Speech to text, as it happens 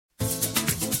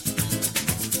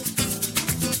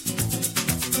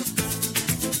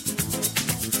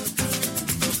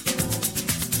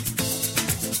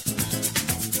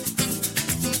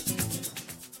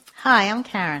Hi, I'm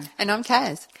Karen. And I'm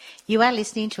Kaz. You are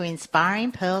listening to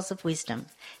Inspiring Pearls of Wisdom.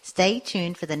 Stay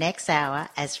tuned for the next hour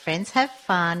as friends have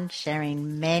fun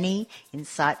sharing many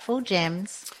insightful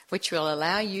gems, which will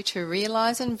allow you to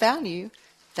realise and value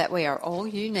that we are all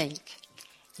unique.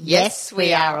 Yes,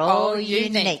 we are all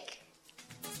unique.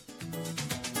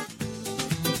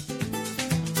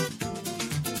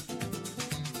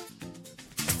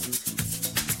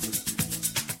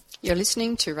 You're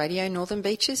listening to Radio Northern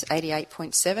Beaches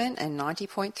 88.7 and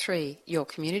 90.3, your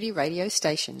community radio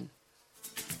station.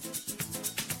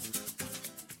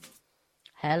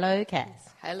 Hello, Kaz.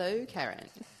 Hello, Karen.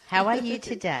 How are you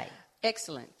today?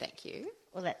 Excellent, thank you.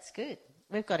 Well, that's good.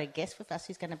 We've got a guest with us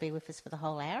who's going to be with us for the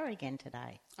whole hour again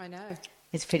today. I know.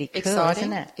 It's pretty cool, Exciting,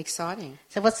 isn't it? Exciting.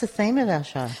 So what's the theme of our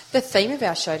show? The theme of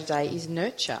our show today is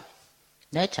nurture.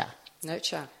 Nurture.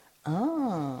 Nurture.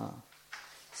 Oh.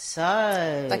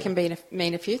 So... That can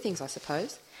mean a few things, I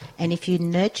suppose. And if you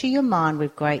nurture your mind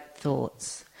with great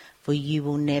thoughts, for you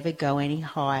will never go any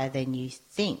higher than you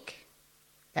think.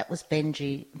 That was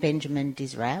Benjamin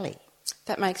Disraeli.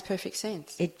 That makes perfect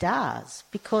sense. It does,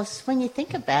 because when you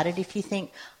think about it, if you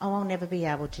think, oh, I'll never be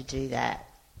able to do that,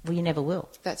 well, you never will.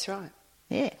 That's right.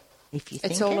 Yeah. If you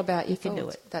think it's all about you your can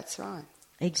thoughts. do it. That's right.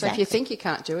 Exactly. So if you think you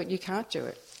can't do it, you can't do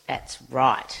it. That's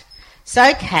right. So,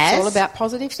 Kaz... It's all about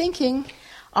positive thinking.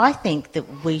 I think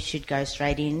that we should go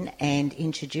straight in and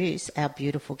introduce our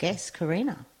beautiful guest,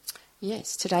 Karina.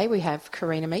 Yes, today we have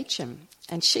Karina Meacham,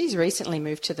 and she's recently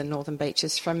moved to the Northern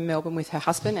Beaches from Melbourne with her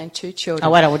husband and 2 children.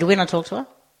 Oh, wait, do we not talk to her?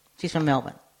 She's from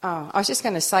Melbourne. Oh, I was just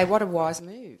going to say, what a wise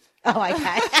move. Oh,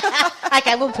 okay.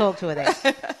 Okay, we'll talk to her then.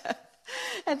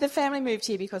 And the family moved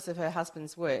here because of her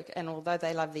husband's work, and although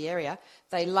they love the area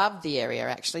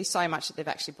actually so much that they've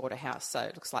actually bought a house, so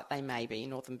it looks like they may be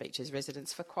Northern Beaches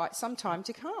residents for quite some time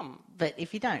to come. But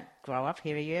if you don't grow up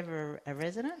here, are you ever a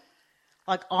resident?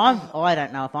 Like, I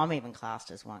don't know if I'm even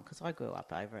classed as one, because I grew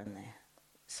up over in the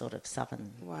sort of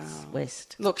southern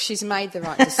west. Look, she's made the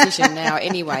right decision now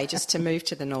anyway, just to move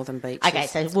to the Northern Beaches. Okay,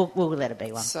 so we'll let her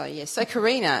be one. So, yes. So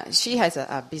Karina, she has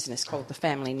a business called The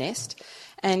Family Nest,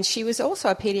 and she was also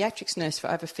a paediatrics nurse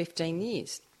for over 15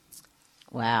 years.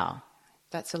 Wow.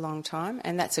 That's a long time,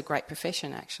 and that's a great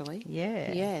profession, actually.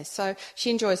 Yeah. Yeah, so she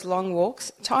enjoys long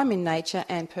walks, time in nature,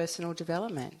 and personal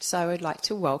development. So I'd like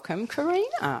to welcome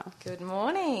Karina. Good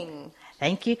morning.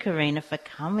 Thank you, Karina, for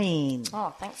coming.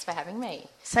 Oh, thanks for having me.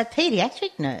 So,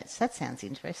 paediatric nurse, that sounds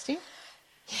interesting.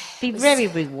 Be very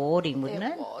rewarding, wouldn't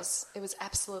it? It was. It was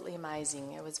absolutely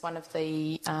amazing. It was one of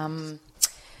the...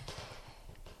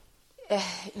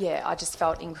 I just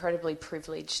felt incredibly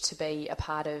privileged to be a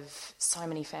part of so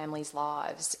many families'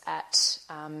 lives at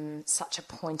such a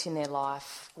point in their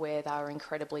life where they were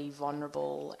incredibly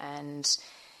vulnerable and,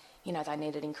 you know, they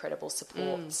needed incredible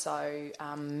support. So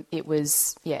it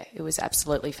was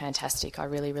absolutely fantastic. I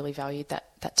really, really valued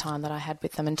that time that I had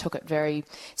with them and took it very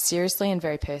seriously and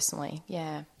very personally.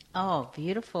 Yeah. Oh,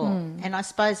 beautiful. And I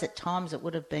suppose at times it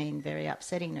would have been very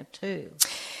upsetting too.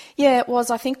 Yeah, it was.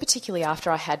 I think particularly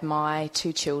after I had my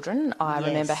 2 children, I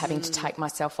remember having to take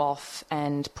myself off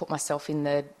and put myself in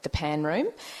the pan room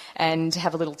and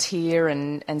have a little tear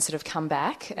and sort of come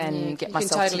back and get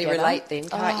myself together. You can totally relate then,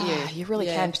 can't you? You really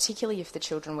can, particularly if the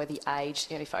children were the age,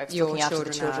 you know, if I was looking after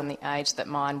the children the age that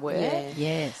mine were. Yeah.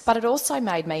 Yes. But it also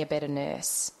made me a better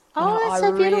nurse. Oh, that's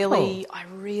so beautiful. I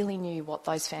really knew what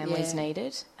those families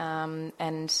needed.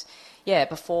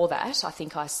 Before that, I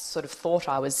think I sort of thought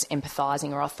I was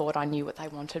empathising or I thought I knew what they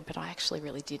wanted, but I actually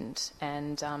really didn't.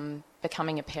 And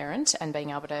becoming a parent and being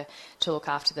able to look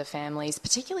after the families,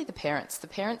 particularly the parents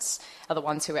are the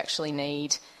ones who actually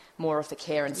need more of the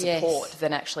care and support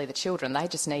than actually the children. They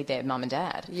just need their mum and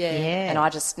dad. Yeah. And I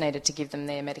just needed to give them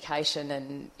their medication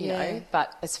and, you know,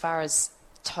 but as far as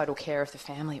total care of the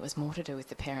family, it was more to do with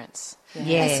the parents.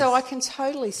 Yeah. And so I can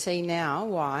totally see now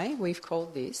why we've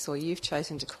called this, or you've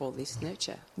chosen to call this,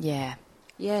 nurture. Yeah.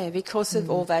 Yeah, because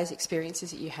of all those experiences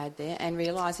that you had there and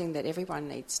realising that everyone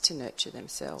needs to nurture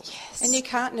themselves. Yes. And you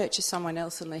can't nurture someone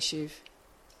else unless you're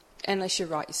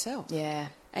right yourself. Yeah.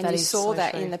 And you saw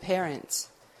that in the parents.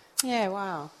 Yeah,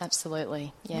 wow.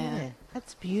 Absolutely, yeah.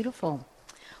 That's beautiful.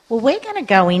 Well, we're going to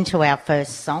go into our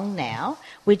first song now,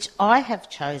 which I have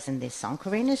chosen this song.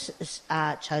 Karina's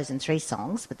chosen 3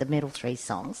 songs, but the middle 3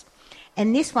 songs.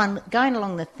 And this one, going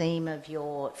along the theme of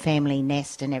your family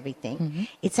nest and everything,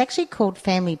 it's actually called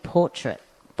Family Portrait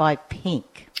by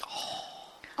Pink.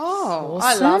 Oh,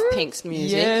 Awesome. I love Pink's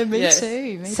music. Yeah, me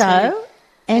too. So,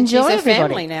 enjoy, she's a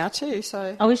everybody. family now too,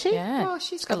 so... Oh, is she? Yeah. Oh,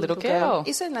 she's got a little girl.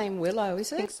 Is her name Willow,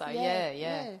 is it? I think so,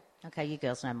 yeah. Okay, you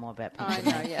girls know more about Pink. I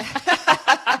know, yeah.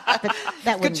 But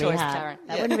that wouldn't choice, be hard. Karen.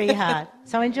 That wouldn't be hard.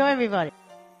 So enjoy, everybody.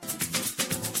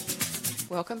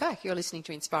 Welcome back. You're listening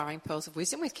to Inspiring Pearls of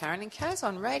Wisdom with Karen and Kaz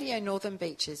on Radio Northern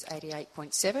Beaches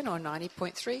 88.7 or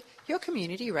 90.3, your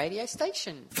community radio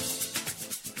station.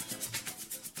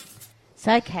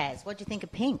 So, Kaz, what do you think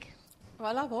of Pink? Well,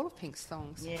 I love all of Pink's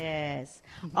songs. Yes.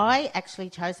 I actually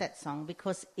chose that song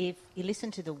because if you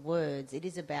listen to the words, it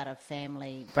is about a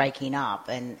family breaking up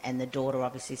and the daughter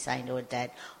obviously saying to her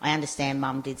dad, I understand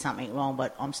Mum did something wrong,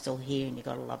 but I'm still here and you've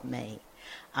got to love me,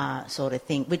 sort of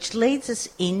thing, which leads us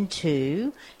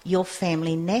into your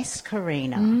family nest,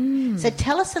 Karina. So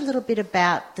tell us a little bit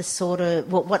about the sort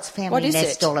of, what's Family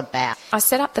Nest all about? I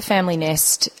set up the Family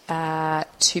Nest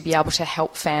to be able to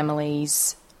help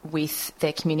families with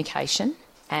their communication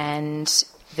and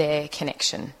their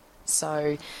connection.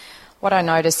 So what I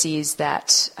notice is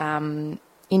that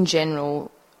in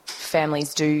general,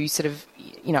 families do sort of,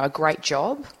 a great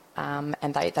job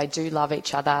and they do love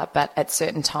each other, but at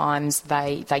certain times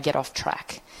they get off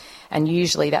track. And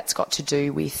usually that's got to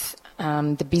do with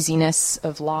the busyness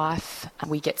of life.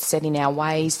 We get set in our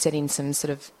ways, set in some sort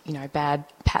of, bad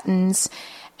patterns,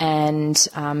 and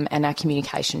our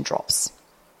communication drops.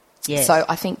 Yes. So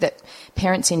I think that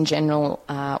parents in general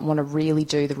want to really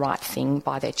do the right thing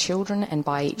by their children and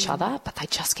by each other, but they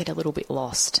just get a little bit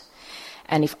lost.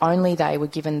 And if only they were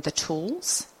given the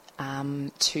tools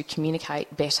to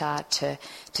communicate better, to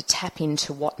tap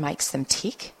into what makes them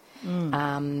tick,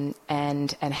 and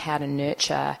how to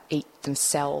nurture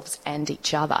themselves and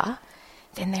each other,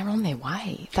 then they're on their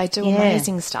way. They do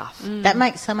amazing stuff. That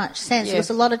makes so much sense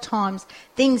because a lot of times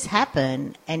things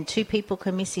happen and two people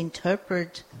can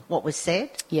misinterpret what was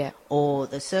said or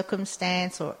the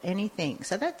circumstance or anything.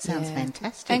 So that sounds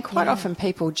fantastic. And quite often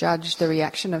people judge the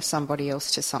reaction of somebody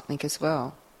else to something as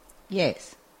well.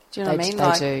 Yes. Do you know what I mean?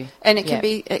 They do. And it can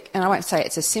be, and I won't say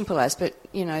it's as simple as, but,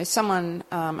 someone,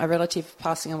 a relative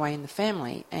passing away in the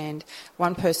family and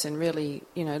one person really,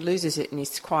 loses it and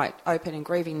is quite open and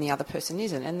grieving, the other person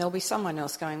isn't. And there'll be someone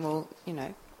else going, well,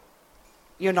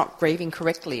 you're not grieving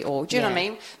correctly, or do you know what I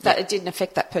mean? That it didn't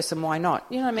affect that person, why not?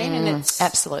 You know what I mean? And it's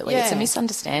absolutely. It's a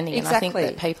misunderstanding. Exactly. And I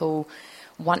think that people,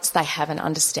 once they have an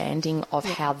understanding of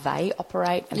how they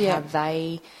operate and how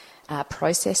they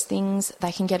process things,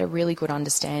 they can get a really good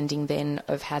understanding then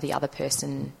of how the other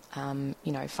person,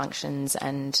 functions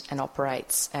and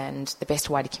operates, and the best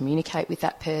way to communicate with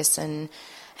that person.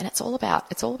 And it's all about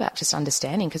just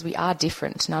understanding, because we are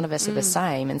different. None of us are the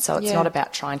same, and so it's not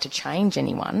about trying to change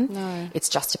anyone. No. It's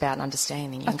just about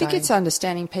understanding. I think it's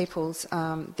understanding people's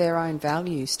their own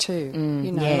values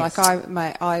too. Yes.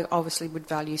 Like I obviously would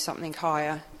value something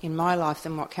higher in my life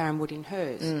than what Karen would in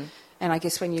hers. And I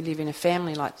guess when you live in a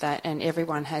family like that and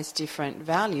everyone has different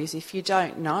values, if you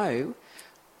don't know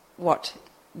what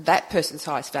that person's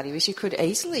highest value is, you could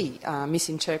easily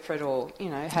misinterpret or,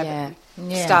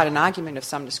 start an argument of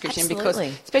some description. Absolutely.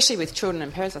 Because especially with children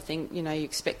and parents, I think, you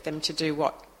expect them to do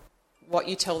what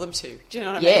you tell them to. Do you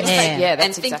know what I mean? Yeah, that's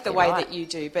and think exactly the way right. that you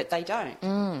do, but they don't.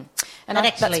 And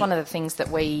that's one of the things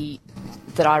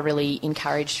that I really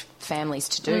encourage families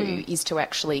to do is to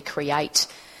actually create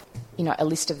a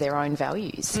list of their own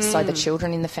values. So the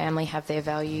children in the family have their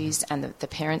values and the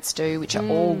parents do, which are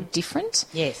all different.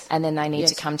 Yes. And then they need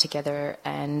to come together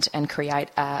and create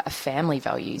a family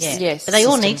values. Yeah. Yes. But they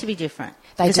all need to be different.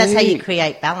 Because that's how you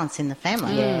create balance in the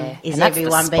family. Yeah. Is And that's the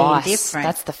everyone being spice. different.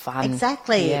 That's the fun.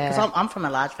 Exactly. Yeah. Because I'm from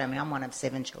a large family. I'm one of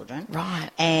 7 children.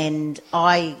 Right. And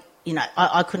I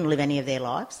couldn't live any of their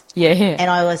lives. Yeah.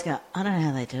 And I always go, I don't know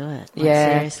how they do it.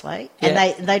 Seriously. Yeah.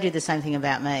 And they do the same thing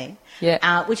about me.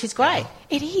 Yeah. Which is great.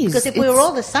 It is. Because if we were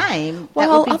all the same, that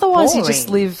well, would be otherwise boring. you just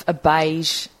live a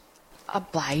beige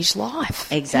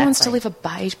life. Exactly. Who wants to live a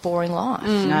beige, boring life?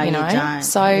 No, you don't.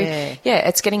 So, Yeah.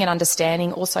 it's getting an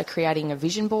understanding, also creating a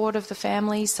vision board of the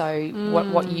family, so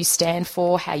what you stand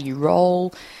for, how you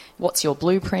roll, what's your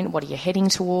blueprint, what are you heading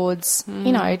towards,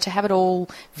 to have it all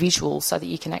visual so that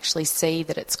you can actually see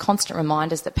that it's constant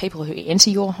reminders that people who enter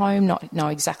your home know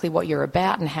exactly what you're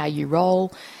about and how you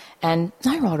roll. And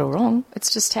no right or wrong,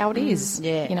 it's just how it is.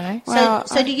 Yeah. Well,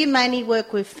 So do you mainly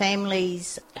work with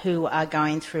families who are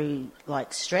going through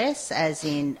like stress, as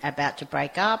in about to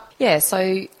break up? Yeah,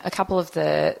 so a couple of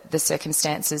the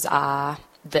circumstances are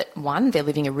that, one, they're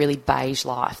living a really beige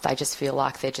life. They just feel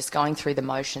like they're just going through the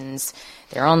motions.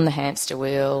 They're on the hamster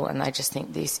wheel and they just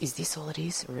think, is this all it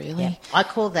is, really? Yeah. I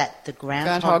call that the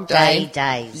Groundhog Day.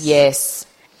 days. Yes.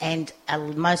 And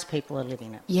most people are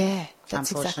living it. Yeah,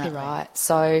 that's exactly Unfortunately. right.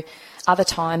 So other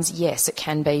times, yes, it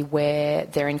can be where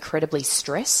they're incredibly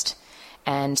stressed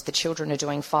and the children are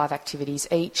doing 5 activities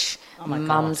each. Oh my God.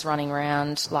 Mum's running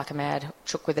around like a mad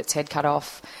chook with its head cut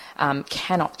off,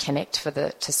 cannot connect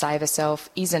to save herself,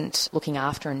 isn't looking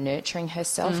after and nurturing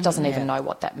herself, doesn't even know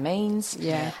what that means.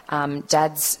 Yeah.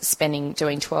 Dad's doing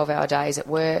 12-hour days at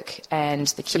work, and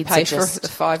the kids Pay are just... for the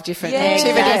 5 different Yeah,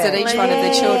 activities that each one of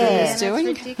the children is That's doing.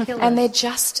 ridiculous. And they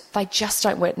just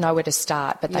don't know where to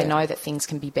start, but they know that things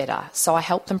can be better. So I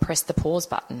help them press the pause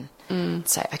button.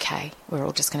 Say, okay, we're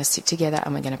all just going to sit together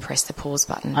and we're going to press the pause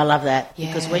button. I love that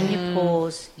because when you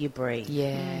pause, you breathe.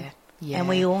 Yeah. And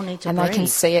we all need to and breathe. they can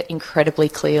see it incredibly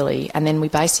clearly. And then we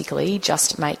basically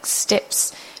just make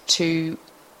steps to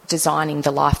designing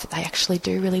the life that they actually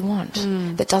do really want.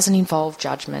 That doesn't involve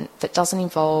judgment, that doesn't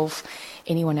involve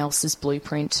anyone else's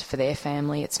blueprint for their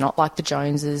family. It's not like the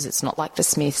Joneses, it's not like the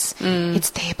Smiths. It's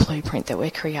their blueprint that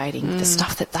we're creating, the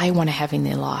stuff that they want to have in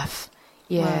their life.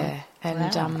 Yeah. Wow.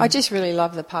 And Wow. I just really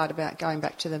love the part about going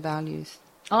back to the values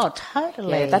Oh,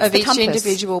 totally. Yeah, that's of the each compass.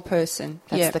 individual person.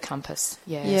 That's the compass.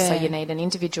 Yeah. Yeah. So you need an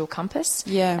individual compass.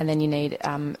 Yeah. And then you need,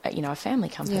 a family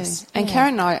compass. And Yeah.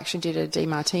 Karen and I actually did a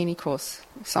DeMartini course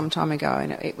some time ago,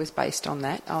 and it was based on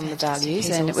that, on the values, He's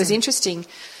and it was awesome. interesting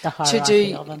The to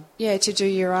hierarchy do. of them. Yeah, to do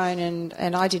your own,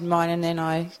 and I did mine, and then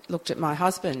I looked at my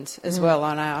husband's as well,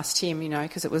 and I asked him,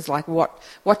 because it was like, what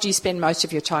do you spend most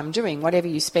of your time doing? Whatever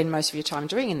you spend most of your time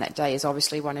doing in that day is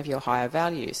obviously one of your higher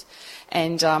values.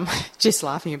 And just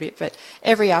laughing a bit, but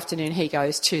every afternoon he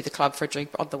goes to the club for a drink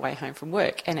on the way home from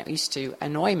work, and it used to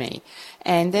annoy me.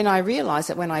 And then I realised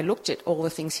that when I looked at all the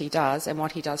things he does and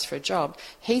what he does for a job,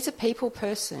 he's a people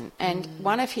person, and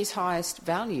one of his highest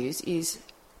values is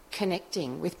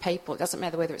connecting with people. It doesn't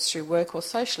matter whether it's through work or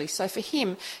socially. So for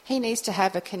him, he needs to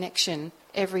have a connection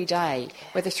every day,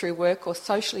 whether through work or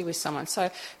socially with someone. So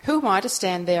who am I to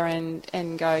stand there and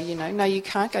go, no, you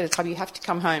can't go to the club, you have to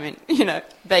come home and,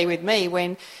 be with me,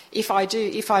 when if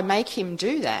I make him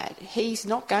do that, he's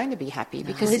not going to be happy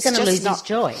because he's going to lose his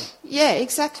joy. Yeah,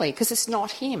 exactly, because it's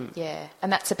not him. Yeah,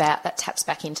 and that taps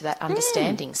back into that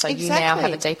understanding. So you now exactly.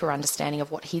 have a deeper understanding of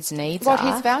what his needs What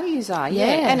are. his values are, Yeah.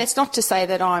 And it's not to say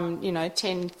that I'm,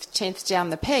 10th down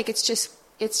the peg. It's just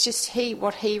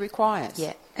what he requires.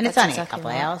 Yeah. And it's that's only exactly a couple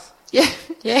right. of hours. Yeah.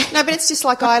 Yeah. No, but it's just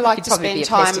like I like You'd to probably be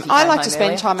spend a pest time. if you I came like home to spend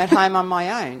earlier. time at home on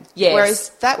my own. Yes. Whereas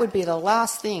that would be the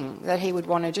last thing that he would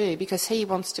want to do because he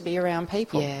wants to be around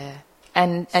people. Yeah.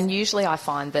 And usually I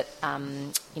find that,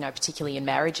 particularly in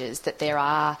marriages, that there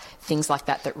are things like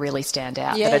that really stand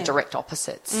out, Yeah. that are direct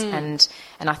opposites. And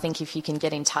I think if you can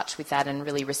get in touch with that and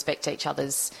really respect each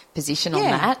other's position on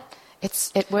Yeah. that,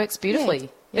 it works beautifully.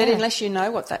 But Yeah. unless you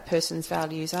know what that person's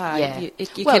values are, Yeah. you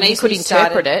well, can you easily could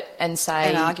start interpret it and say,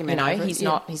 an argument over it, he's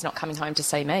yeah. not coming home to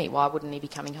see me. Why wouldn't he be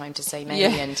coming home to see me? Yeah.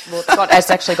 And it's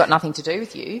actually got nothing to do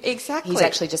with you. Exactly. He's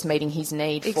actually just meeting his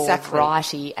need for Exactly.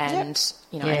 variety and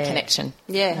Yeah. and connection.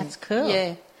 Yeah. That's cool.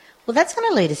 Yeah. Well, that's going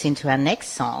to lead us into our next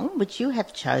song, which you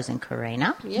have chosen,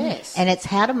 Karina. Yes. And it's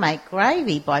How to Make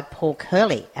Gravy by Paul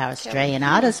Curley, our Australian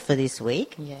artist for this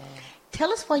week. Yeah.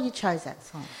 Tell us why you chose that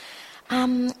song.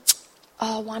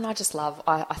 One I just love.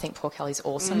 I think Paul Kelly's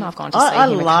awesome. I've gone to I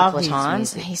see him a love couple of his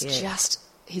times. music, He's yeah.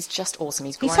 just awesome.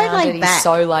 He's He's so grounded. laid back. He's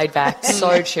so laid back,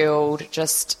 so chilled.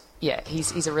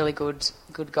 He's a really good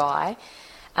guy.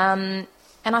 And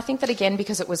I think that again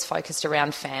because it was focused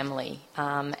around family,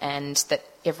 and that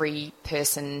every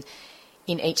person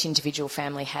in each individual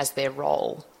family has their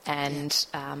role, and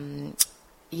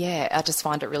I just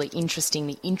find it really interesting,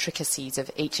 the intricacies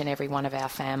of each and every one of our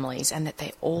families, and that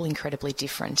they're all incredibly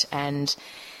different. And,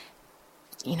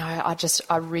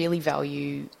 I really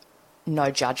value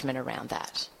no judgment around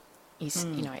that.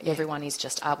 Everyone is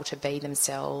just able to be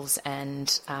themselves, and,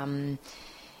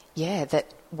 that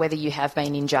whether you have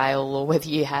been in jail or whether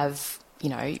you have,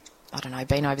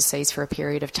 been overseas for a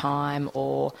period of time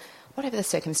or whatever the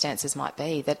circumstances might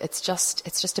be, that it's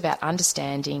just about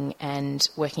understanding and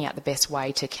working out the best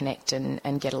way to connect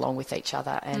and get along with each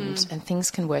other, and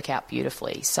things can work out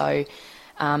beautifully. So,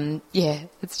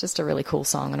 it's just a really cool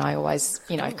song, and I always,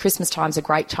 Christmas time's a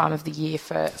great time of the year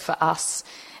for us,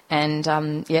 and I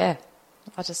love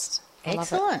it.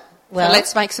 Excellent. Well, Well,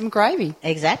 let's make some gravy.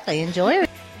 exactly. Enjoy it.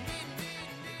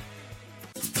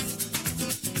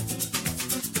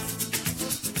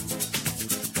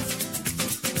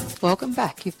 Welcome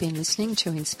back. You've been listening to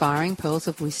Inspiring Pearls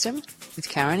of Wisdom with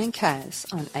Karen and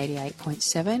Kaz on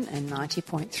 88.7 and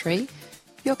 90.3,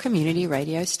 your community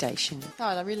radio station. Oh,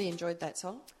 I really enjoyed that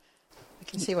song. I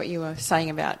can see what you were saying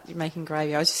about making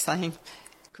gravy. I was just saying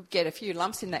could get a few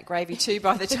lumps in that gravy too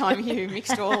by the time you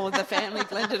mixed all of the family,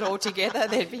 blended all together.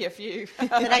 There'd be a few.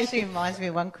 It actually reminds me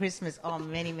of one Christmas,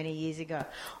 many, many years ago.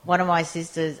 One of my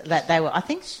sisters, I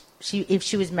think if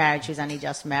she was married, she was only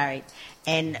just married,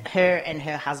 and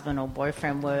her husband or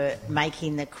boyfriend were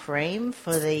making the cream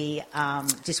for the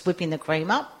just whipping the cream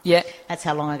up. Yeah. That's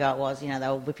how long ago it was. You know, they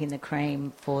were whipping the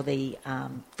cream for the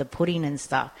pudding and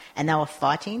stuff, and they were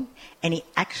fighting, and he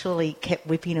actually kept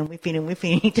whipping and whipping and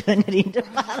whipping, and he turned it into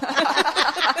butter.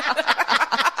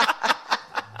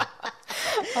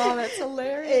 Oh, that's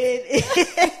hilarious.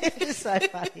 It is so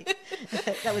funny.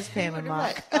 That was Pam and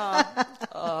Mark.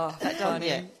 That doesn't,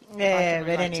 yeah. Yeah, but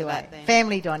relate to anyway, that then.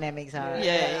 family dynamics are...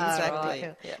 Yeah, are exactly.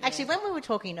 cool. Yeah. Actually, when we were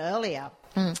talking earlier,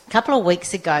 a couple of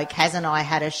weeks ago, Kaz and I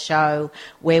had a show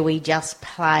where we just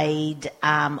played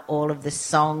all of the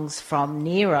songs from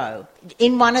Nero.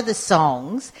 In one of the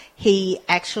songs, he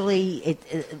actually...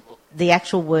 the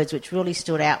actual words which really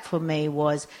stood out for me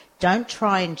was, don't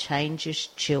try and change your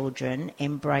children,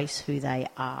 embrace who they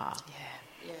are.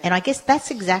 Yeah. And I guess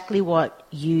that's exactly what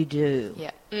you do.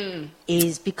 Yeah.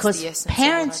 Is because the essence of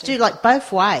parents what I do. do, like,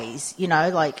 both ways, you know,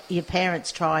 like your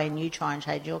parents try and you try and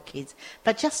change your kids,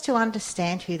 but just to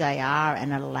understand who they are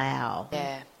and allow.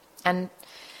 Yeah. And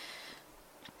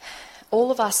all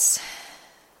of us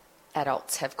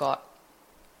adults have got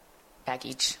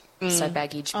baggage. So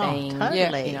baggage being,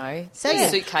 totally. you know, Cellular.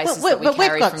 suitcases But that we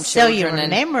carry we've got from cellular children.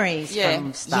 memories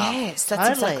from stuff. Yes, that's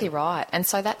Totally. exactly right. And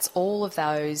so that's all of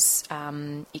those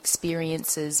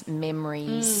experiences,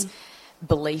 memories,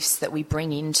 beliefs that we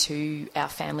bring into our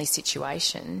family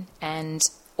situation, and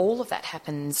all of that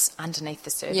happens underneath the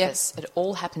surface. It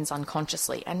all happens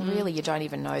unconsciously, and really you don't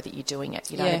even know that you're doing it.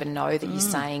 You don't even know that you're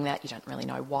saying that. You don't really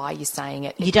know why you're saying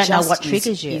it. You don't know just what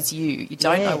triggers you. Is you. You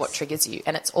don't know Yes. what triggers you,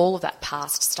 and it's all of that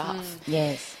past stuff.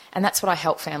 Yes. And that's what I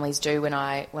help families do when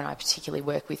I particularly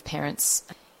work with parents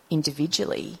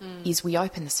individually, is we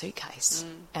open the suitcase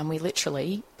and we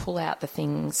literally pull out the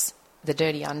things, the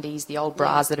dirty undies, the old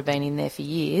bras that have been in there for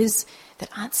years that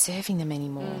aren't serving them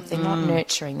anymore. They're not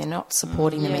nurturing, they're not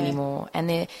supporting them anymore. And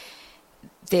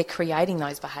they're creating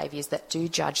those behaviours that do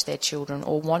judge their children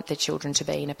or want their children to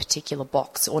be in a particular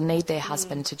box or need their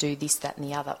husband to do this, that and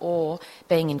the other, or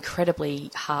being incredibly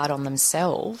hard on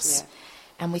themselves. Yeah.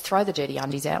 And we throw the dirty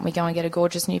undies out and we go and get a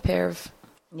gorgeous new pair of,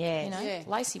 Yes. you know, Yeah.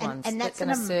 lacy ones. And that's an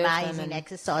gonna serve them amazing and-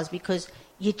 exercise because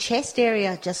your chest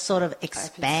area just sort of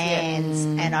expands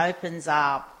and opens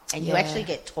up, and you Yeah. actually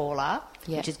get taller,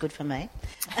 Yeah. which is good for me.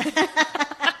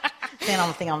 Then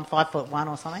I think I'm 5'1"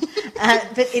 or something,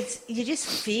 but you just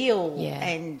feel Yeah.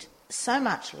 and so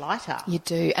much lighter. You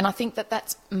do. And I think that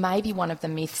that's maybe one of the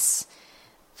myths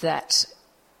that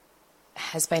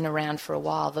has been around for a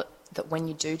while, that when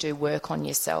you do work on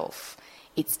yourself,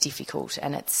 it's difficult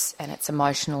and it's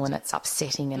emotional and it's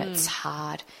upsetting and it's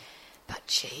hard. But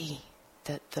gee,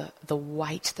 the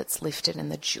weight that's lifted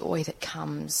and the joy that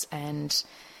comes and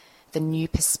the new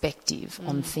perspective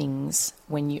on things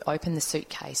when you open the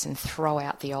suitcase and throw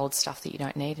out the old stuff that you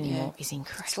don't need anymore is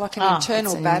incredible. It's like an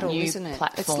internal it's a battle, new isn't it? It's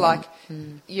platform. like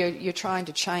you're trying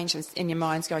to change, and your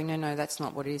mind's going, no, that's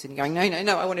not what it is, and you're going,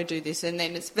 no, I want to do this, and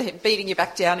then it's beating you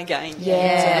back down again. It's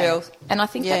a real, and I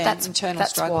think that's internal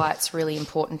that's struggle. why it's really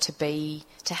important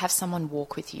to have someone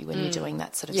walk with you when you're doing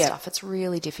that sort of stuff. It's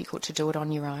really difficult to do it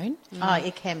on your own. Oh,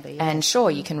 it can be. Yeah. And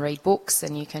sure, you can read books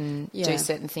and you can Yeah. do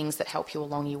certain things that help you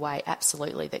along your way.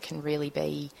 Absolutely, that can really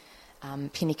be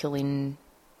pinnacle in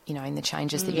the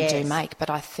changes that you do Yes. make. But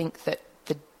I think that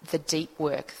the deep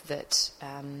work that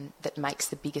makes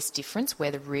the biggest difference,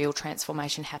 where the real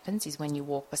transformation happens, is when you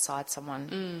walk beside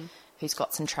someone who's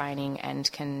got some training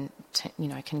and can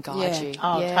guide Yeah. you.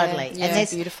 Oh, totally. Yeah, And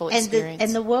there's a beautiful and experience.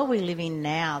 and the world we live in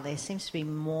now, there seems to be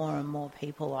more and more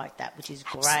people like that, which is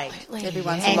great. Absolutely.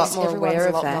 Everyone's a lot more Everyone's aware a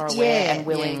of lot that. more aware Yeah. and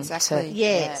willing Yeah, exactly. to.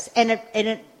 Yes, and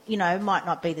it might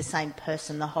not be the same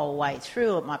person the whole way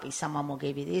through. It might be someone will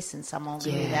give you this and someone will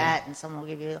give you that and someone will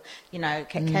give you,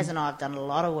 Kaz and I have done a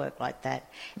lot of work like that.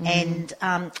 And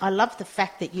I love the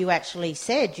fact that you actually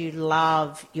said you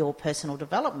love your personal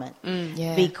development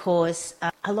Yeah. because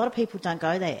a lot of people don't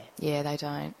go there. Yeah, they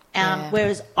don't.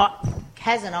 Whereas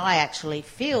Kaz and I actually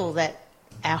feel that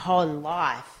our whole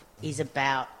life is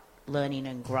about learning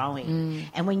and growing.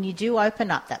 And when you do open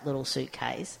up that little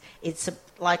suitcase, it's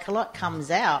like a lot comes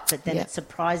out, but then Yeah. it's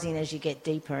surprising as you get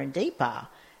deeper and deeper,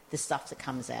 the stuff that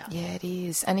comes out. Yeah, it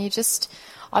is. And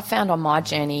I've found on my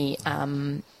journey,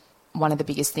 one of the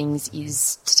biggest things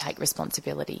is to take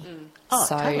responsibility. Oh,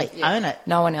 So totally. Own it.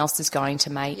 no one else is going to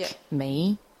make Yeah.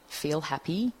 me feel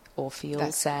happy or feel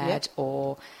That's- sad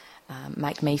or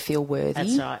make me feel worthy.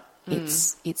 That's right.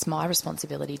 It's my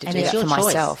responsibility to And do it's that your for choice.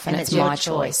 myself, and it's your my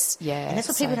choice. Yeah, And that's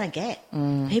what people don't get.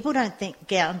 People don't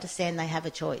understand they have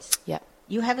a choice. Yep.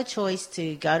 You have a choice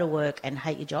to go to work and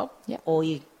hate your job, Yep. or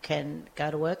you can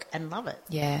go to work and love it.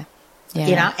 Yeah, Yeah.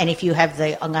 You know, and if you have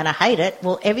I'm going to hate it,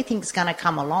 well, everything's going to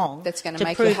come along That's gonna to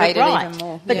make you prove hate it right. even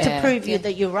more. But Yeah. to prove you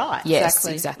that you're right. Yes,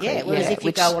 Exactly. exactly. Yeah, whereas if you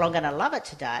Which go, well, I'm going to love it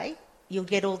today, you'll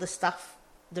get all the stuff,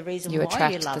 the reason you why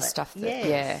attract you love the it. stuff that,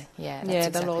 Yes. that's The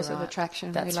exactly laws of right.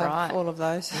 attraction. That's we love right. all of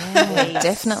those. Yeah, We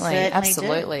definitely, certainly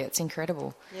absolutely. It's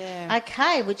incredible. Yeah.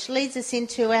 Okay, which leads us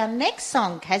into our next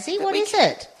song, Cassie. What We is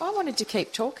it? I wanted to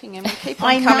keep talking, and we keep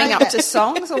I on know coming up that- to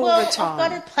songs all well, the time.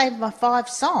 I've got to play my 5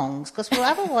 songs because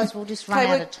otherwise we'll just run Okay,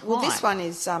 out well, of time. well, this one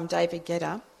is David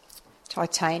Guetta,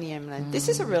 Titanium. And this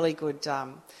is a really good,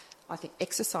 I think,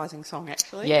 exercising song,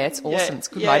 actually. Yeah, it's awesome. It's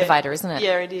a good motivator, isn't it?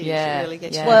 Yeah, it is. Yeah, It really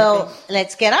gets yeah. you Well, moving.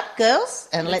 let's get up, girls,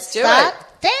 and let's do start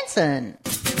dancing.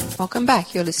 Welcome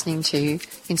back. You're listening to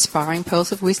Inspiring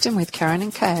Pearls of Wisdom with Karen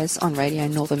and Kaz on Radio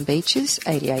Northern Beaches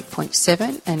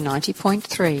 88.7 and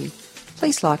 90.3.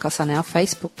 Please like us on our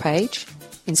Facebook page,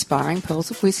 Inspiring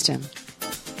Pearls of Wisdom.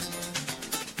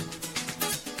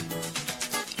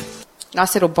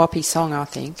 Nice little boppy song, I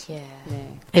think. Yeah.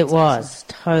 It was,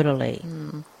 totally.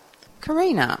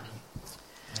 Karina,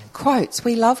 quotes.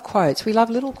 We love quotes. We love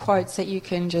little quotes that you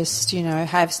can just,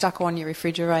 have stuck on your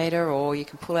refrigerator, or you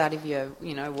can pull out of your,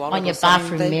 wallet. On your or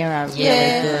something. bathroom mirror, really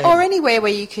Yeah, good. or anywhere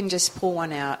where you can just pull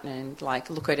one out and,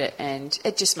 look at it, and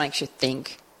it just makes you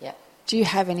think. Yeah. Do you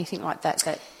have anything like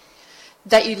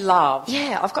that you love?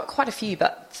 Yeah, I've got quite a few,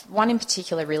 but one in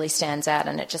particular really stands out,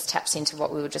 and it just taps into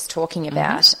what we were just talking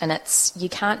about. And it's, you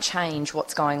can't change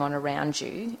what's going on around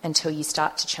you until you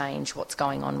start to change what's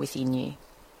going on within you.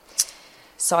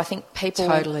 So I think people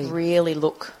Totally. really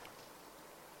look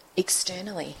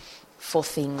externally for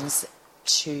things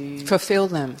to Fulfill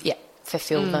them.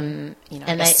 fulfill them,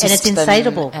 And assist it's them,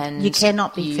 insatiable. and You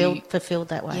cannot be you- fulfilled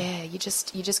that way. Yeah, you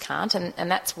just can't,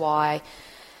 and that's why,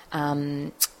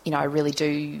 I really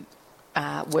do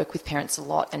work with parents a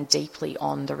lot and deeply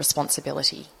on the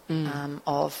responsibility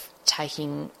of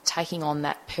taking on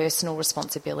that personal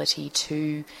responsibility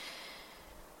to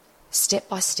step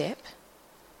by step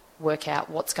work out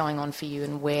what's going on for you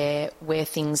and where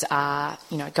things are,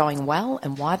 going well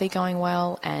and why they're going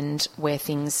well, and where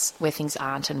things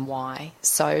aren't and why.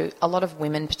 So a lot of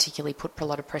women particularly put a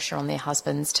lot of pressure on their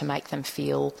husbands to make them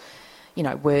feel,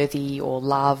 worthy or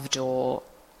loved or,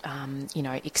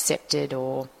 accepted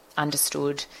or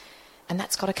understood. And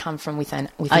that's got to come from within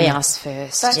yeah. us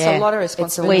first. That's Yeah. a lot of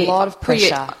responsibility. It's a lot of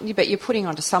pressure. But you're putting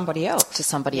onto somebody else. To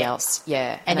somebody else,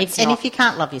 yeah. And it's if not- you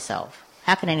can't love yourself,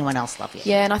 how can anyone else love you?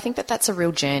 Yeah, and I think that's a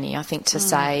real journey. I think to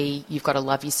say you've got to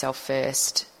love yourself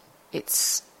first,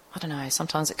 it's, I don't know,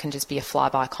 sometimes it can just be a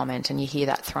flyby comment, and you hear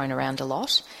that thrown around a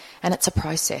lot. And it's a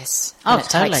process. Oh, and it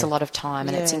totally. takes a lot of time,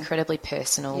 and it's Yeah. incredibly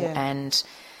personal. Yeah. And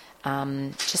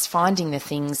just finding the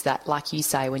things that, like you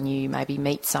say, when you maybe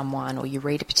meet someone or you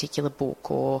read a particular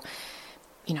book or,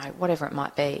 whatever it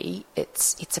might be,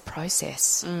 it's a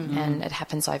process, and it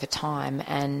happens over time,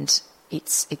 and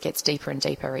it gets deeper and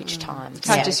deeper each time. You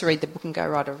can't Yeah. just read the book and go,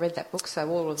 right, I've read that book, so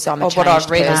all of So I'm a what I've changed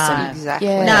read person. is exactly.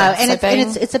 Yeah. No, and,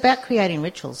 So it's about creating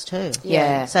rituals too.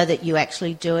 Yeah. So that you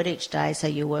actually do it each day, so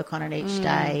you work on it each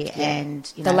day, and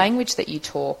The language that you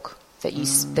talk, that you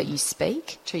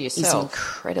speak To is yourself.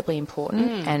 incredibly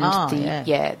important, and Oh,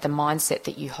 the mindset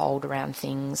that you hold around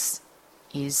things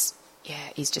is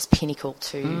just pinnacle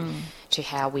to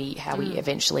how we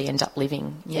eventually end up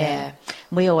living. Yeah.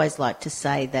 We always like to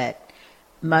say that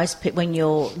most people, when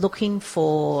you're looking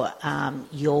for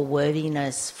your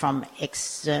worthiness from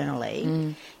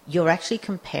externally, you're actually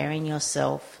comparing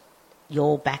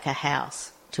your back of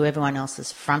house to everyone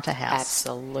else's front of house.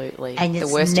 Absolutely. And the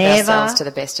it's worst never, of ourselves to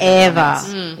the best of everyone else.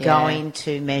 ever going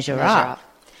to measure up.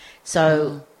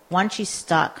 So once you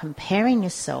start comparing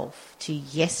yourself to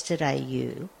yesterday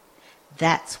you,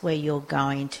 that's where you're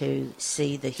going to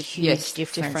see the huge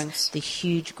difference, the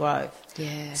huge growth.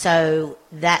 Yeah. So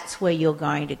that's where you're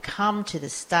going to come to the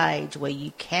stage where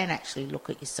you can actually look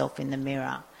at yourself in the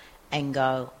mirror and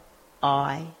go,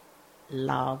 I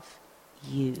love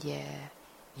you. Yeah.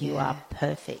 You Yeah. are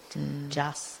perfect,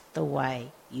 just the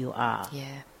way you are. Yeah.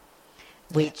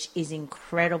 Which is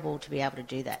incredible to be able to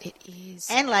do that. It is.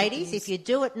 And ladies, if you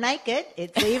do it naked,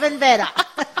 it's even better.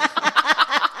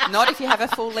 Not if you have a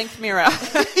full-length mirror.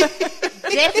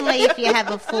 Definitely if you have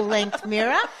a full-length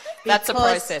mirror. That's a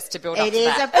because process to build up It to is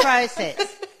that. a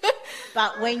process.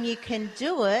 But when you can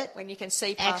do it, When you can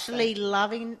see past actually that.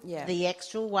 loving Yeah. the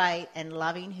extra weight and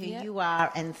loving who Yeah. you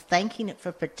are and thanking it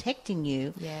for protecting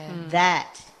you, Yeah.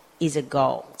 that is a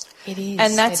goal. It is.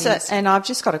 And that's it is. and I've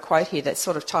just got a quote here that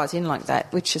sort of ties in like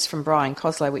that, which is from Brian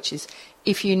Coslow, which is,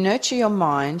 if you nurture your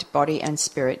mind, body and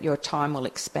spirit, your time will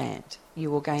expand. You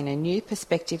will gain a new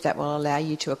perspective that will allow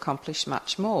you to accomplish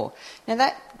much more. Now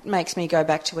that makes me go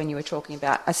back to when you were talking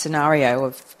about a scenario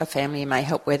of a family may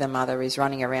help where the mother is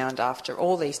running around after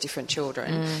all these different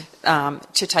children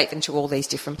to take them to all these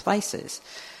different places.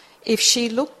 If she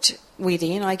looked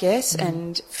within, I guess,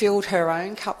 and filled her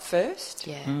own cup first,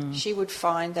 she would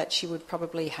find that she would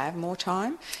probably have more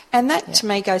time. And that, to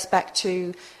me, goes back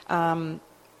to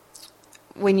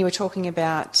when you were talking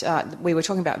about, we were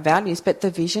talking about values, but the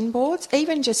vision boards,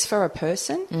 even just for a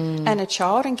person and a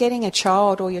child, and getting a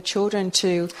child or your children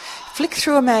to flick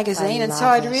through a magazine and say,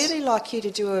 I'd really like you to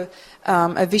do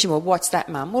a vision board. What's that,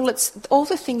 Mum? Well, it's all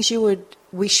the things you would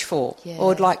wish for or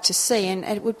would like to see, and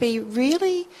it would be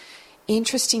really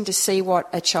interesting to see what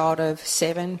a child of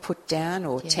 7 put down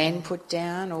or 10 put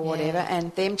down or whatever,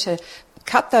 and them to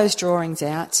cut those drawings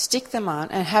out, stick them on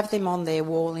and have them on their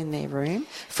wall in their room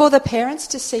for the parents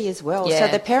to see as well. So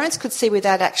the parents could see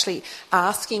without actually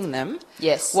asking them,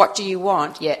 what do you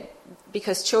want?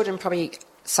 Because children probably,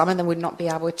 some of them would not be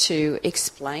able to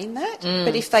explain that.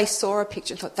 But if they saw a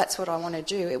picture and thought, that's what I want to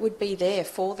do, it would be there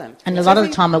for them. And a lot of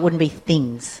the time it wouldn't be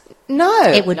things. No.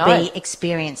 It would be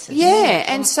experiences. Yeah,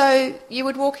 and so you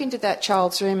would walk into that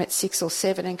child's room at 6 or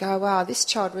 7 and go, wow, this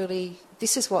child really,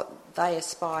 this is what they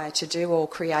aspire to do or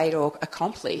create or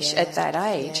accomplish at that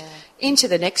age. Into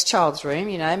the next child's room,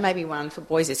 you know, maybe one for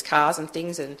boys is cars and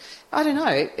things, and I don't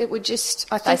know, it would just,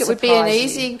 I think it would be an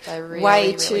easy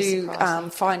way to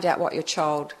find out what your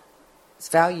child's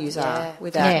values are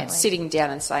without sitting down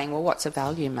and saying, well, what's a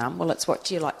value, Mum? Well, it's what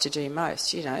do you like to do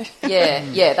most, you know?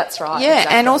 Yeah, that's right. Yeah,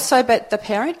 exactly. And also, but the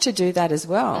parent to do that as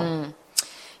well.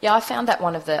 Yeah, I found that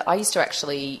I used to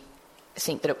actually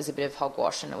think that it was a bit of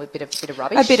hogwash and it was a bit of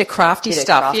rubbish. A bit of crafty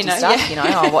stuff, you know. You know,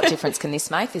 oh, what difference can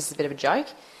this make? This is a bit of a joke.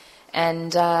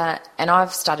 And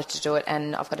I've started to do it,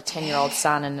 and I've got a 10-year-old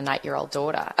son and an 8-year-old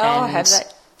daughter. Oh, and I have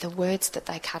that. The words that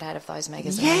they cut out of those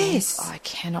magazines, Yes. I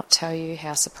cannot tell you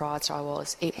how surprised I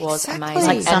was. It was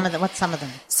amazing. Like what's some of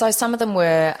them? So some of them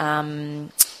were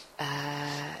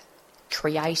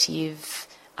creative,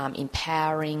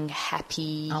 empowering,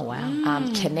 happy,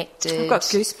 connected. I've got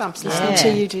goosebumps listening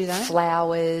to you do that.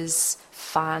 Flowers,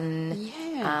 fun,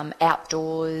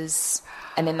 outdoors.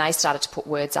 And then they started to put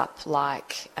words up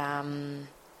like, what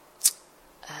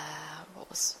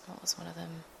was one of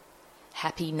them?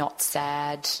 Happy, not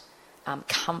sad,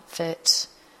 comfort.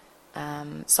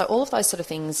 So all of those sort of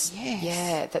things,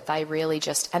 that they really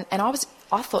just... And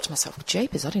I thought to myself,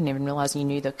 jeepers, I didn't even realise you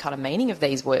knew the kind of meaning of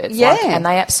these words. Yeah. And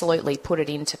they absolutely put it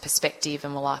into perspective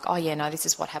and were like, oh, yeah, no, this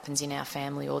is what happens in our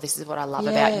family, or this is what I love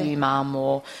about you, Mum,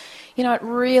 or... You know, it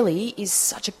really is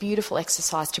such a beautiful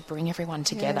exercise to bring everyone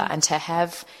together and to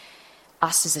have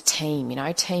us as a team, you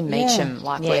know, Team Meacham,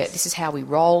 like this is how we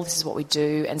roll, this is what we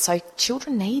do. And so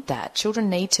children need that. Children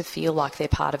need to feel like they're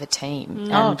part of a team.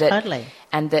 Totally.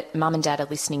 And that Mum and Dad are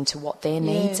listening to what their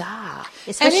needs are.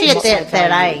 Especially at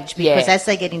that age, because as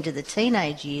they get into the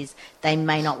teenage years, they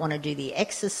may not want to do the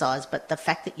exercise, but the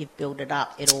fact that you've built it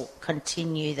up, it'll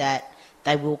continue that.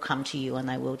 They will come to you and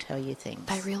they will tell you things.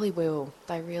 They really will.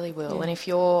 They really will. Yeah. And if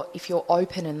you're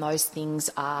open and those things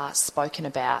are spoken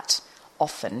about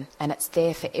often and it's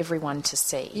there for everyone to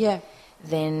see,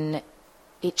 then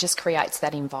it just creates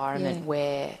that environment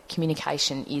where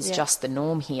communication is just the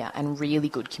norm here, and really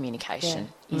good communication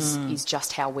is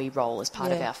just how we roll as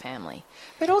part of our family.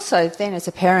 But also then as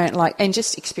a parent, like, and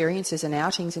just experiences and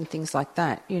outings and things like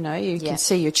that, you know, you can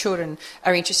see your children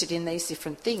are interested in these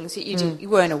different things that you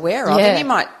weren't aware of. And you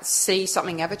might see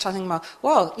something advertising,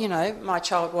 well, you know, my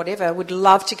child, whatever, would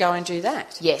love to go and do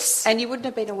that. Yes. And you wouldn't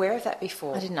have been aware of that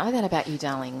before. I didn't know that about you,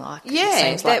 darling. Like, it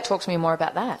seems like, talk to me more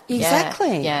about that.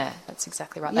 Exactly. Yeah, that's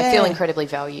exactly right. They feel incredibly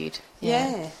valued.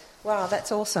 Yeah. Wow,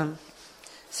 that's awesome.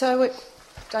 So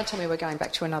don't tell me we're going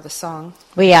back to another song.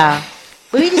 We are.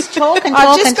 We just talk and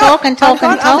I've talk.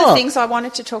 got other things I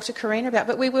wanted to talk to Karina about,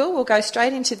 but we'll go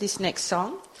straight into this next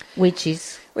song. Which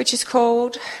is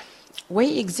called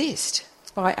We Exist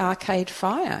by Arcade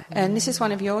Fire. And this is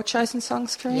one of your chosen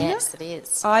songs, Karina? Yes, it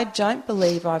is. I don't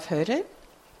believe I've heard it.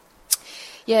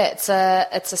 Yeah, it's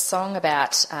a song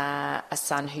about a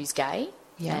son who's gay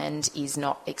and is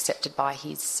not accepted by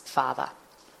his father.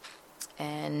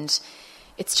 And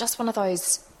it's just one of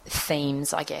those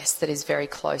themes, I guess, that is very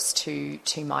close to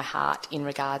my heart in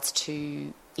regards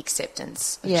to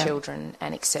acceptance of children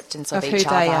and acceptance of each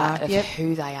other, of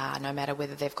who they are, no matter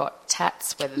whether they've got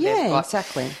tats, whether they've got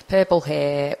purple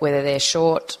hair, whether they're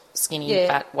short, skinny,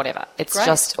 fat, whatever. It's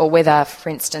just, or whether, for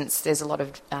instance, there's a lot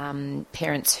of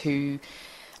parents who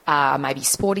are maybe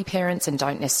sporty parents and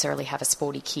don't necessarily have a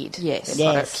sporty kid. Yes.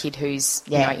 They've got a kid who's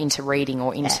you know, into reading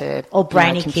or into or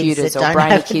brainy computers, kids that or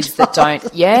brainy kids that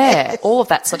don't. Yeah, all of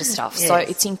that sort of stuff. Yes. So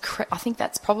it's I think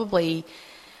that's probably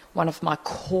one of my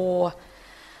core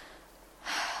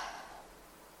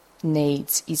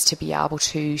needs is to be able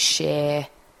to share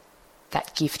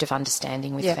that gift of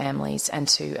understanding with families and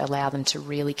to allow them to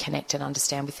really connect and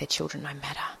understand with their children, no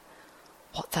matter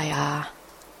what they are.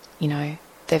 You know,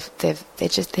 they're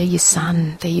your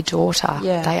son, they're your daughter,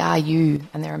 they are you,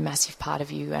 and they're a massive part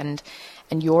of you, and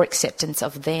your acceptance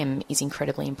of them is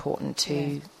incredibly important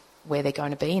to where they're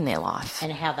going to be in their life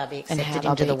and how they'll be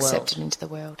accepted into the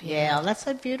world. Yeah, that's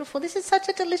so beautiful. This is such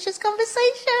a delicious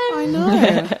conversation. I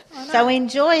know. So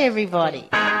enjoy, everybody.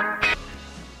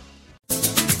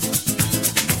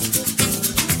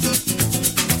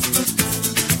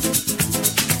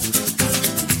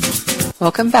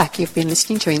 Welcome back. You've been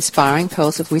listening to Inspiring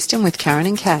Pearls of Wisdom with Karen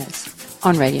and Kaz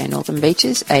on Radio Northern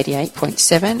Beaches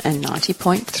 88.7 and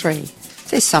 90.3. If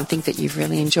there's something that you've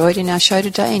really enjoyed in our show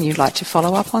today and you'd like to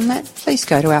follow up on that, please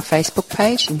go to our Facebook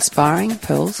page, Inspiring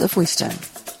Pearls of Wisdom.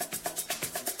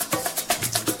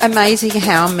 Amazing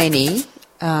how many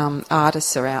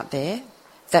artists are out there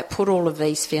that put all of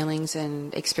these feelings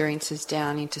and experiences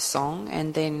down into song,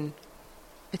 and then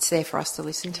it's there for us to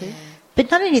listen to. But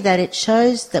not only that, it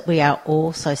shows that we are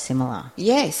all so similar.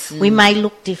 Yes. We may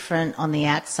look different on the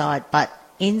outside, but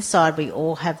inside we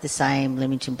all have the same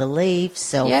limiting beliefs,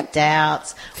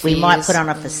 self-doubts. We might put on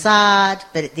a facade,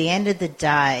 but at the end of the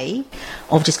day,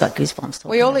 I've just got goosebumps talking about this.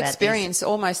 We all experience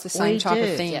almost the same type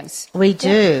of things. We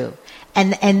do.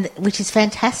 And which is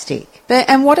fantastic.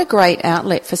 And what a great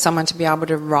outlet for someone to be able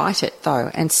to write it, though,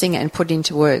 and sing it and put it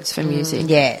into words for music.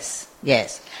 Yes.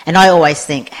 And I always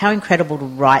think how incredible to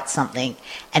write something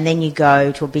and then you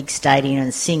go to a big stadium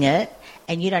and sing it,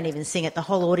 and you don't even sing it. The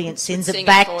whole audience sings it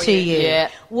back to you. Yeah,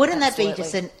 Wouldn't that be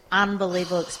just an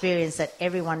unbelievable experience that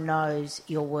everyone knows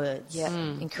your words? Yeah,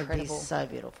 incredible. It'd be so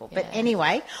beautiful. Yeah. But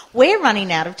anyway, we're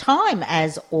running out of time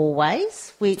as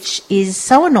always, which is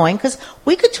so annoying because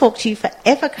we could talk to you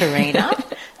forever, Karina.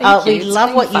 We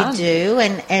love what you do,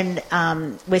 and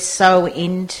we're so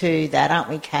into that, aren't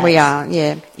we, Kaz? We are,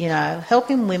 yeah. You know,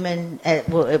 helping women,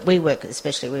 we work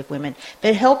especially with women,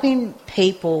 but helping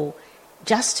people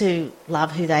just to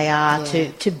love who they are,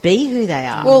 to be who they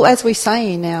are. Well, as we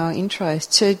say in our intros,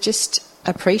 to just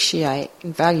appreciate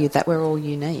and value that we're all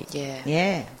unique.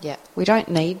 Yeah. We don't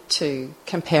need to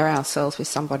compare ourselves with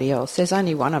somebody else. There's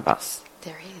only one of us.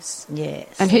 There is. Yes.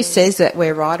 And who says that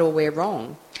we're right or we're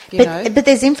wrong? But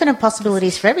there's infinite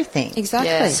possibilities for everything. Exactly.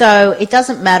 Yeah. So it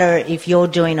doesn't matter if you're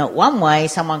doing it one way,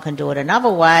 someone can do it another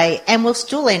way, and we'll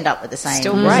still end up with the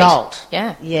same result.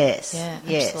 Yeah. Yes. Yeah,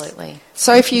 yes. absolutely.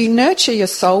 So if you nurture your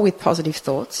soul with positive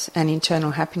thoughts and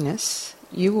internal happiness,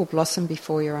 you will blossom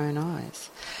before your own eyes.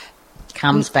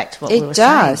 Comes back to what we were saying.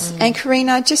 It does. Mm. And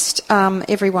Karina, just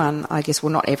everyone, I guess,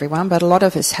 well, not everyone, but a lot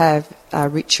of us have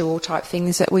ritual type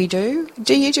things that we do.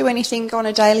 Do you do anything on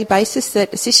a daily basis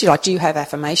that assists you? Like, do you have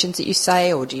affirmations that you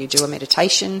say, or do you do a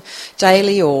meditation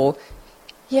daily, or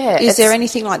is there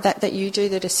anything like that you do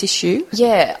that assists you?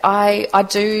 Yeah, I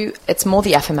do. It's more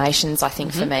the affirmations, I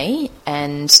think, for me,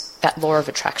 and that law of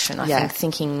attraction. I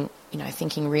think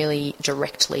thinking really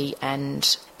directly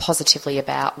and positively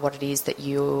about what it is that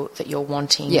you're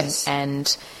wanting. Yes.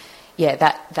 And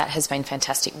that has been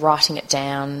fantastic. Writing it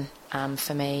down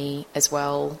for me as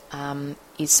well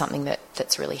is something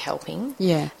that's really helping.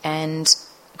 Yeah. And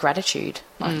gratitude,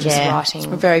 like just writing.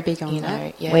 We're very big on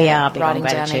that. Yeah, we are big writing on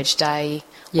gratitude. down each day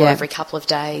or every couple of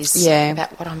days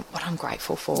about what I'm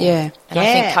grateful for. Yeah. And I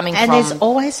think coming from, there's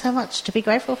always so much to be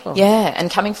grateful for. Yeah,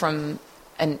 and coming from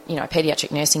a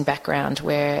paediatric nursing background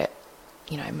where,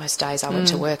 most days I went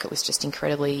to work, it was just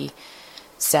incredibly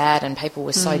sad and people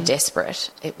were so desperate.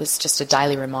 It was just a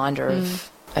daily reminder of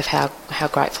how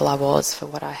grateful I was for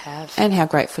what I have. And how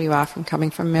grateful you are from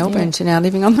coming from Melbourne to now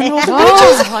living on the Northern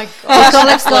Oh, my God.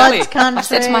 God's country. I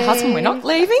said to my husband, we're not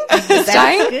leaving.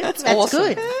 That's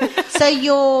awesome. Good. So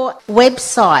your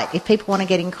website, if people want to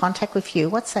get in contact with you,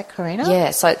 what's that, Karina?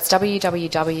 Yeah, so it's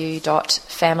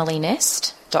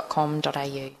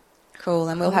www.familynest.com.au. Cool,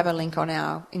 and we'll have a link on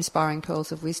our Inspiring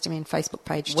Pearls of Wisdom in Facebook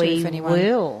page too if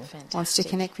anyone wants to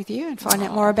connect with you and find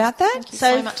out more about that. Thank you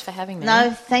so much for having me.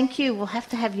 No, thank you. We'll have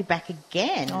to have you back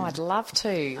again. Oh, I'd love to.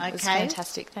 Okay. It was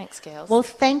fantastic. Thanks, girls. Well,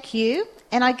 thank you.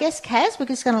 And I guess, Kaz, we're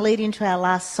just going to lead into our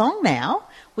last song now,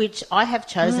 which I have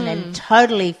chosen and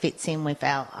totally fits in with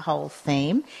our whole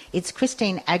theme. It's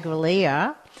Christine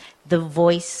Aguilera, The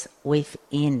Voice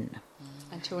Within.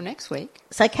 Until next week.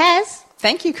 So, Kaz.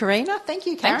 Thank you, Karina. Thank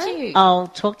you, Karen. Thank you. I'll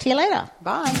talk to you later.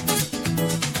 Bye.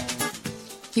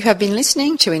 You have been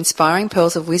listening to Inspiring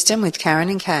Pearls of Wisdom with Karen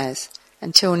and Kaz.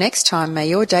 Until next time, may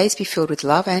your days be filled with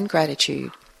love and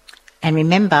gratitude. And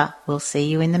remember, we'll see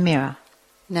you in the mirror.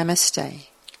 Namaste.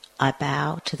 I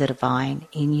bow to the divine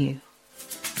in you.